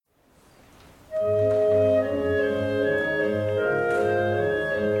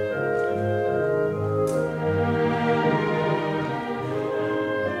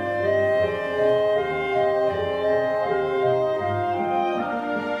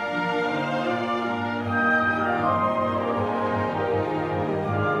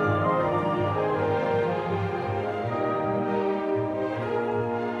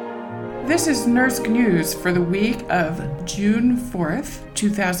This is NERSC News for the week of June 4th,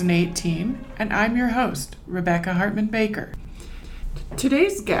 2018, and I'm your host, Rebecca Hartman-Baker.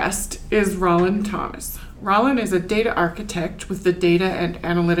 Today's guest is Roland Thomas. Roland is a data architect with the Data and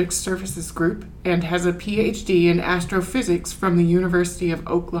Analytics Services Group and has a PhD in astrophysics from the University of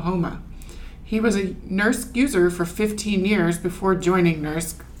Oklahoma. He was a NERSC user for 15 years before joining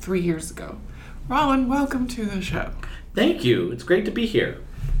NERSC 3 years ago. Roland, welcome to the show. Thank you. It's great to be here.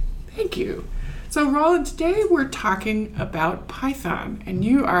 Thank you. So, Roland, today we're talking about Python, and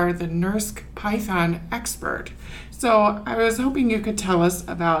you are the NERSC Python expert. So, I was hoping you could tell us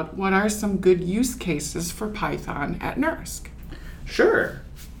about what are some good use cases for Python at NERSC. Sure.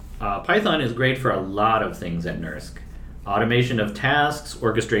 Python is great for a lot of things at NERSC. Automation of tasks,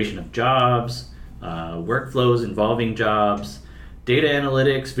 orchestration of jobs, workflows involving jobs, data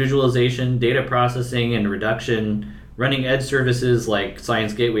analytics, visualization, data processing and reduction, running edge services like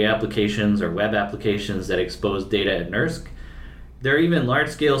Science Gateway applications or web applications that expose data at NERSC. There are even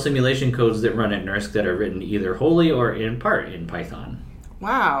large-scale simulation codes that run at NERSC that are written either wholly or in part in Python.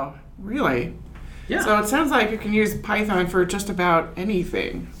 Wow, really? Yeah. So it sounds like you can use Python for just about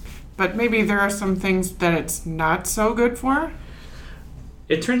anything, but maybe there are some things that it's not so good for?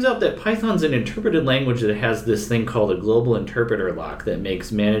 It turns out that Python's an interpreted language that has this thing called a global interpreter lock that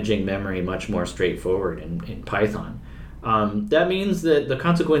makes managing memory much more straightforward in Python. That means that the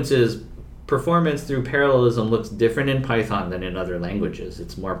consequence is performance through parallelism looks different in Python than in other languages.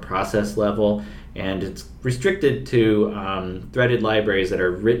 It's more process level, and it's restricted to threaded libraries that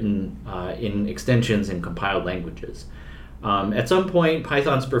are written in extensions in compiled languages. At some point,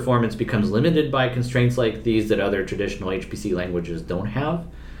 Python's performance becomes limited by constraints like these that other traditional HPC languages don't have.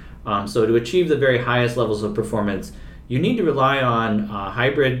 So to achieve the very highest levels of performance, you need to rely on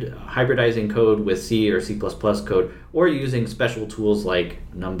hybridizing code with C or C++ code, or using special tools like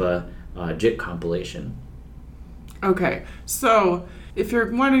Numba JIT compilation. Okay, so if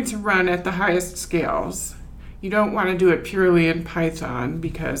you're wanting to run at the highest scales, you don't want to do it purely in Python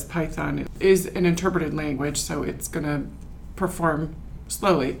because Python is an interpreted language, so it's going to perform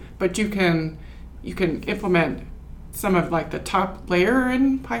slowly. But you can implement some of like the top layer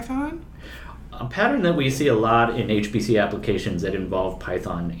in Python. A pattern that we see a lot in HPC applications that involve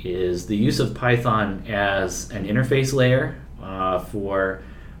Python is the use of Python as an interface layer for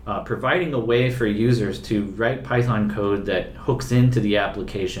providing a way for users to write Python code that hooks into the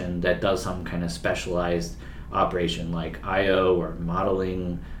application that does some kind of specialized operation like I/O or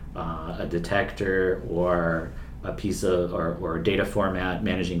modeling a detector or a piece of or data format,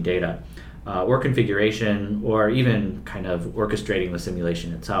 managing data, or configuration, or even kind of orchestrating the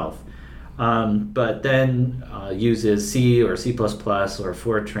simulation itself. But then uses C or C++ or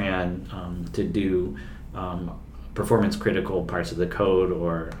Fortran to do performance critical parts of the code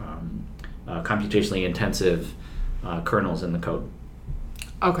or computationally intensive kernels in the code.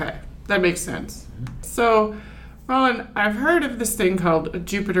 Okay, that makes sense. So, Roland, I've heard of this thing called a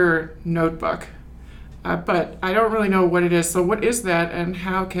Jupyter Notebook, but I don't really know what it is. So what is that and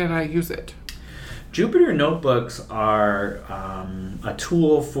how can I use it? Jupyter Notebooks are a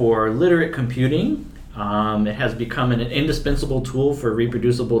tool for literate computing. It has become an indispensable tool for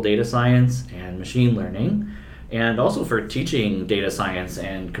reproducible data science and machine learning, and also for teaching data science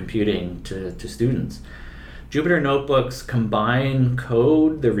and computing to students. Jupyter Notebooks combine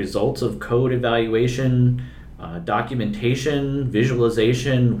code, the results of code evaluation, documentation,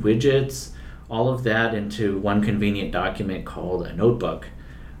 visualization, widgets, all of that into one convenient document called a notebook.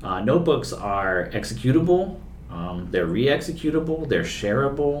 Notebooks are executable, they're re-executable, they're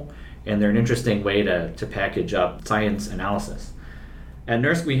shareable, and they're an interesting way to package up science analysis. At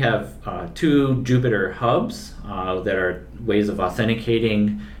NERSC, we have 2 Jupyter hubs that are ways of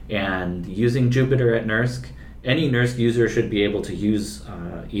authenticating and using Jupyter at NERSC. Any NERSC user should be able to use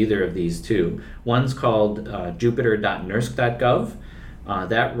either of these 2. One's called jupyter.nersc.gov.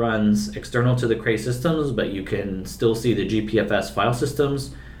 That runs external to the Cray systems, but you can still see the GPFS file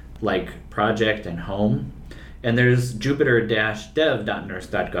systems like project and home. And there's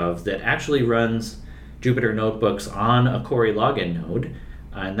jupyter-dev.nersc.gov that actually runs Jupyter Notebooks on a Cori login node,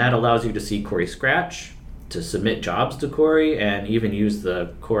 and that allows you to see Cori Scratch, to submit jobs to Cori, and even use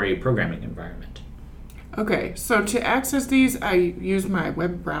the Cori programming environment. Okay, so to access these, I use my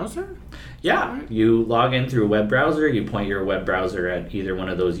web browser? Yeah, you log in through a web browser, you point your web browser at either one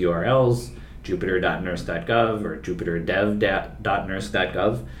of those URLs, jupyter.nersc.gov or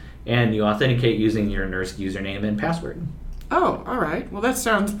jupyter-dev.nersc.gov, and you authenticate using your NERSC username and password. Oh, all right. Well, that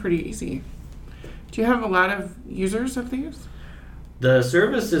sounds pretty easy. Do you have a lot of users of these? The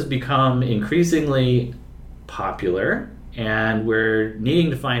service has become increasingly popular. and we're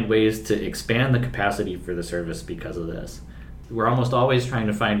needing to find ways to expand the capacity for the service because of this. We're almost always trying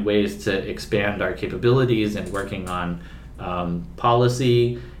to find ways to expand our capabilities and working on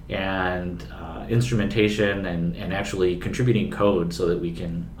policy and instrumentation and actually contributing code so that we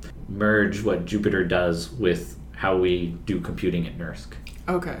can merge what Jupyter does with how we do computing at NERSC.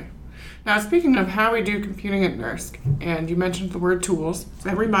 Okay. Now, speaking of how we do computing at NERSC, and you mentioned the word tools,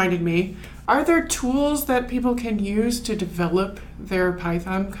 that reminded me, are there tools that people can use to develop their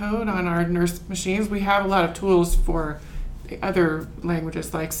Python code on our NERSC machines? We have a lot of tools for other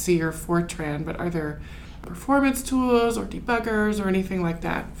languages like C or Fortran, but are there performance tools or debuggers or anything like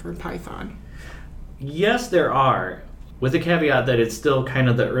that for Python? Yes, there are, with the caveat that it's still kind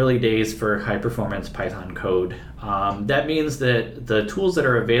of the early days for high-performance Python code. That means that the tools that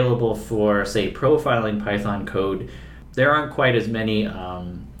are available for, say, profiling Python code, there aren't quite as many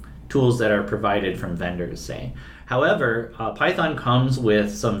tools that are provided from vendors, say. However, Python comes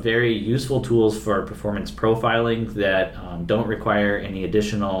with some very useful tools for performance profiling that don't require any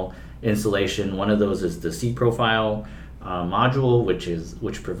additional installation. One of those is the cProfile module,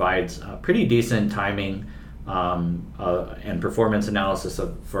 which provides pretty decent timing and performance analysis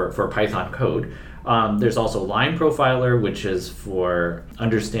for Python code. There's also Line Profiler, which is for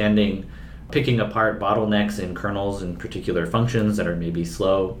understanding, picking apart bottlenecks in kernels and particular functions that are maybe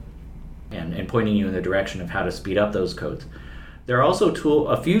slow, and pointing you in the direction of how to speed up those codes. There are also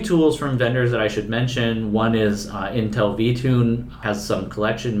a few tools from vendors that I should mention. One is Intel vTune has some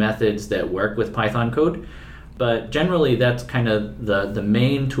collection methods that work with Python code, but generally that's kind of the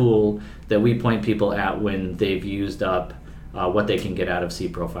main tool that we point people at when they've used up what they can get out of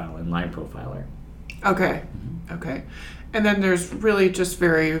cProfile and Line Profiler. Okay, okay. And then there's really just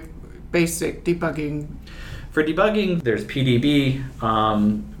very basic debugging. For debugging, there's PDB,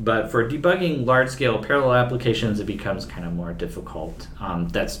 but for debugging large-scale parallel applications, it becomes kind of more difficult.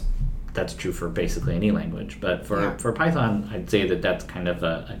 That's true for basically any language, but for Python, I'd say that's kind of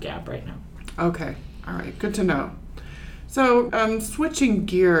a gap right now. Okay, all right, good to know. So switching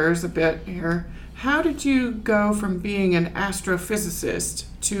gears a bit here, how did you go from being an astrophysicist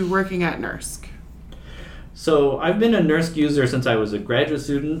to working at NERSC? So I've been a NERSC user since I was a graduate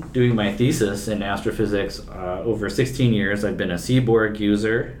student doing my thesis in astrophysics. Over 16 years, I've been a Seaborg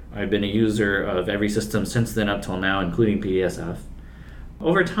user. I've been a user of every system since then up till now, including PDSF.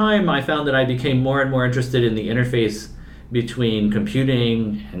 Over time, I found that I became more and more interested in the interface between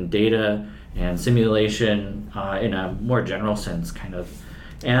computing and data and simulation in a more general sense, kind of.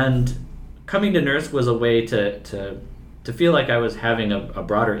 And coming to NERSC was a way to feel like I was having a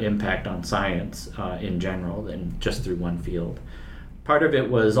broader impact on science in general than just through one field. Part of it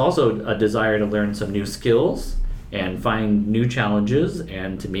was also a desire to learn some new skills and find new challenges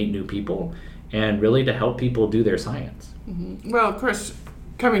and to meet new people and really to help people do their science. Mm-hmm. Well, of course,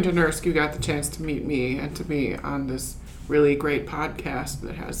 coming to NERSC, you got the chance to meet me and to be on this really great podcast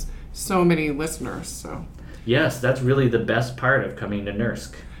that has so many listeners. So yes, that's really the best part of coming to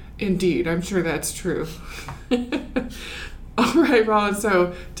NERSC. Indeed, I'm sure that's true. All right, Rollin,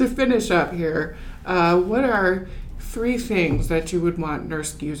 so to finish up here, what are 3 things that you would want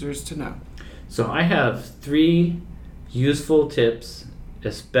NERSC users to know? So I have 3 useful tips,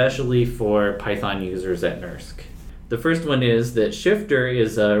 especially for Python users at NERSC. The first one is that Shifter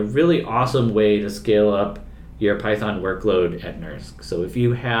is a really awesome way to scale up your Python workload at NERSC. So if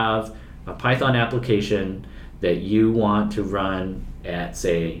you have a Python application that you want to run at,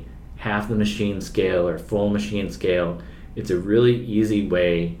 say, half the machine scale or full machine scale, it's a really easy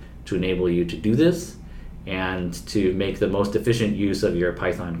way to enable you to do this and to make the most efficient use of your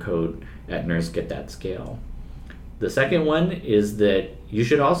Python code at NERSC at that scale. The second one is that you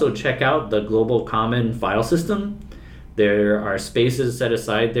should also check out the Global Common file system. There are spaces set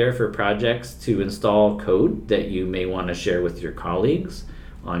aside there for projects to install code that you may want to share with your colleagues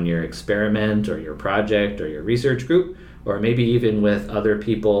on your experiment or your project or your research group, or maybe even with other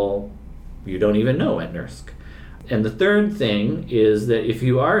people you don't even know at NERSC. And the third thing is that if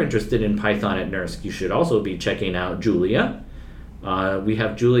you are interested in Python at NERSC, you should also be checking out Julia. We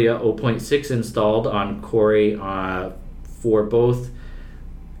have Julia 0.6 installed on Cori for both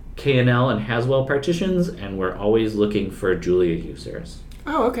KNL and Haswell partitions, and we're always looking for Julia users.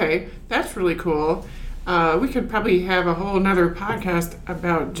 Oh, okay. That's really cool. We could probably have a whole nother podcast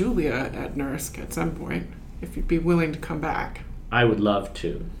about Julia at NERSC at some point, if you'd be willing to come back. I would love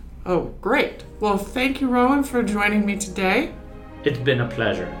to. Oh, great. Well, thank you, Rowan, for joining me today. It's been a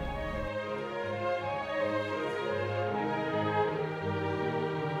pleasure.